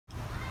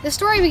The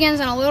story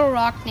begins on a little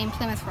rock named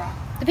Plymouth Rock.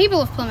 The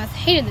people of Plymouth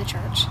hated the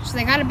church, so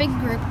they got a big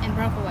group and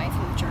broke away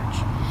from the church.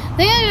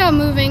 They ended up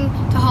moving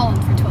to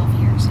Holland for 12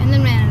 years and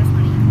then ran out of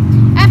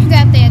money. After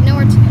that, they had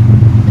nowhere to go.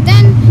 But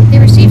then they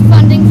received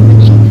funding from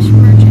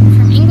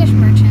English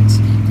merchants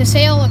to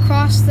sail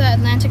across the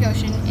Atlantic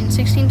Ocean in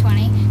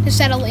 1620 to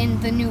settle in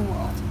the New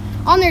World.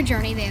 On their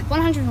journey, they had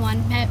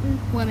 101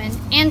 men, women,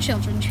 and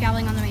children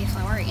traveling on the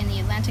Mayflower in the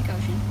Atlantic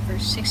Ocean for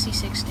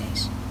 66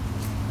 days.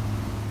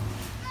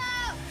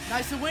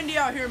 Nice and windy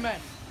out here,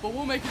 men, but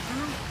we'll make it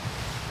through.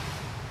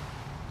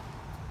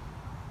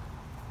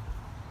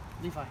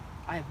 Levi,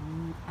 I have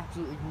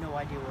absolutely no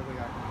idea where we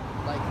are.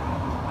 Like,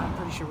 I'm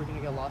pretty sure we're gonna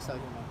get lost out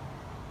here, man.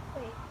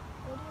 Wait,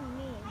 what do you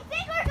mean? I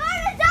think we're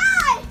gonna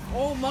die!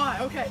 Oh my,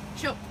 okay,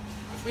 chill.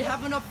 We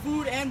have enough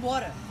food and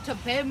water to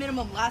bare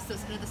minimum last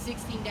us another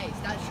 16 days.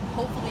 That should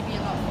hopefully be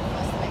enough for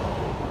us to make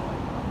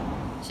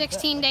it.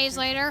 16 days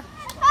later.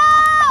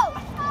 Help!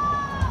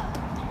 Help!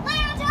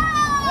 Land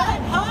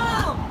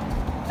Help!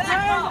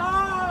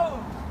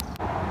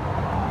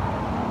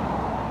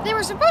 They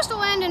were supposed to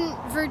land in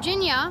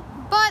Virginia,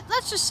 but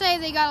let's just say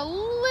they got a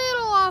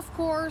little off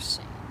course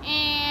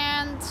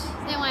and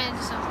they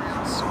landed somewhere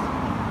else.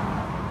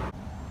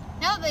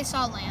 Now that they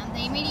saw land,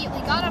 they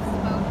immediately got off the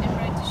boat and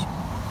rowed to shore.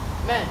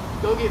 Men,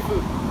 go get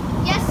food.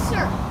 Yes,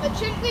 sir. But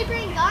shouldn't we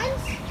bring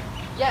guns?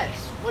 Yes.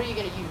 What are you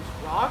gonna use?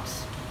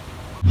 Rocks?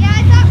 Yeah,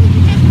 I thought we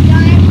could just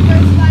die in the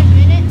first 5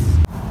 minutes.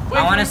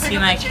 I want to see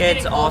my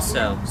kids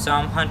also, so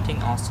I'm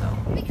hunting also.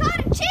 We caught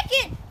a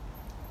chicken!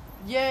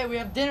 Yay, we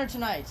have dinner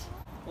tonight.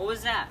 What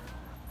was that?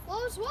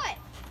 What was what?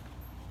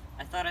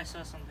 I thought I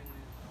saw something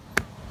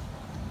new.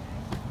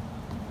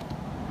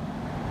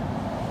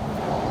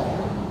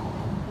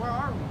 Where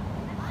are we?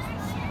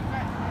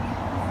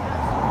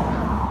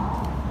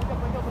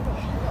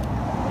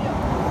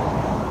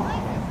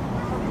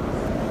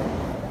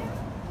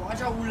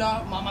 Wake up.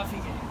 Ula, Mama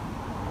Figgy.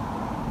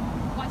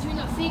 What, you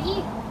know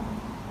Figgy?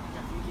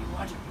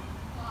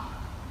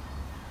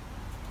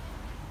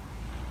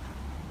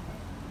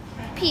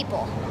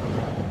 People.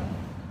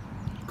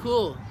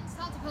 Cool. It's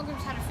thought the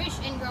Pilgrims had to fish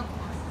and grow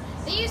corn.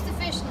 They used the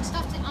fish and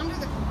stuffed it under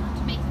the corn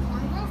to make the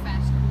corn grow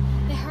faster.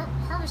 They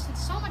harvested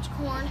so much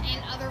corn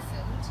and other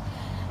foods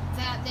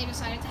that they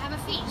decided to have a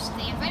feast.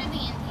 They invited the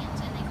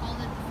Indians and they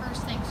called it the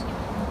first Thanksgiving.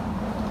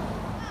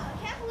 Wow, I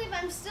can't believe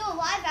I'm still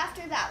alive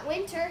after that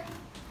winter.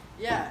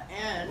 Yeah,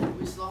 and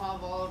we still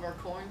have all of our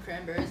corn,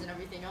 cranberries, and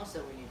everything else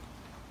that we need.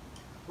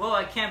 Whoa,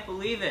 I can't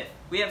believe it.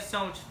 We have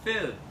so much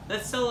food.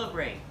 Let's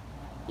celebrate.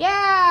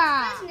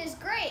 Yeah! This present is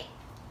great.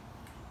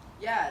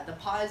 Yeah, the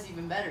pie's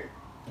even better.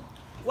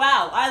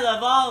 Wow, I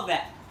love all of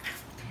that.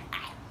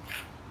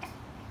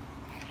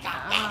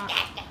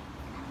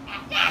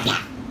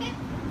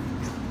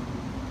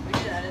 We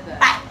should edit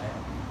that.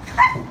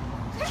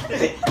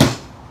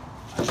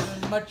 I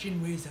learned much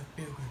in ways of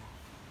Pilgrim.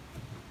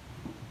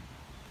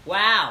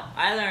 Wow,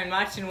 I learned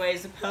much in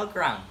ways of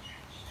Pilgrim.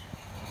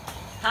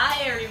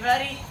 Hi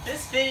everybody,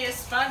 this video is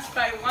sponsored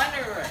by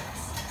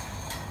Wonderworks.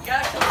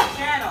 Go to the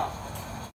channel.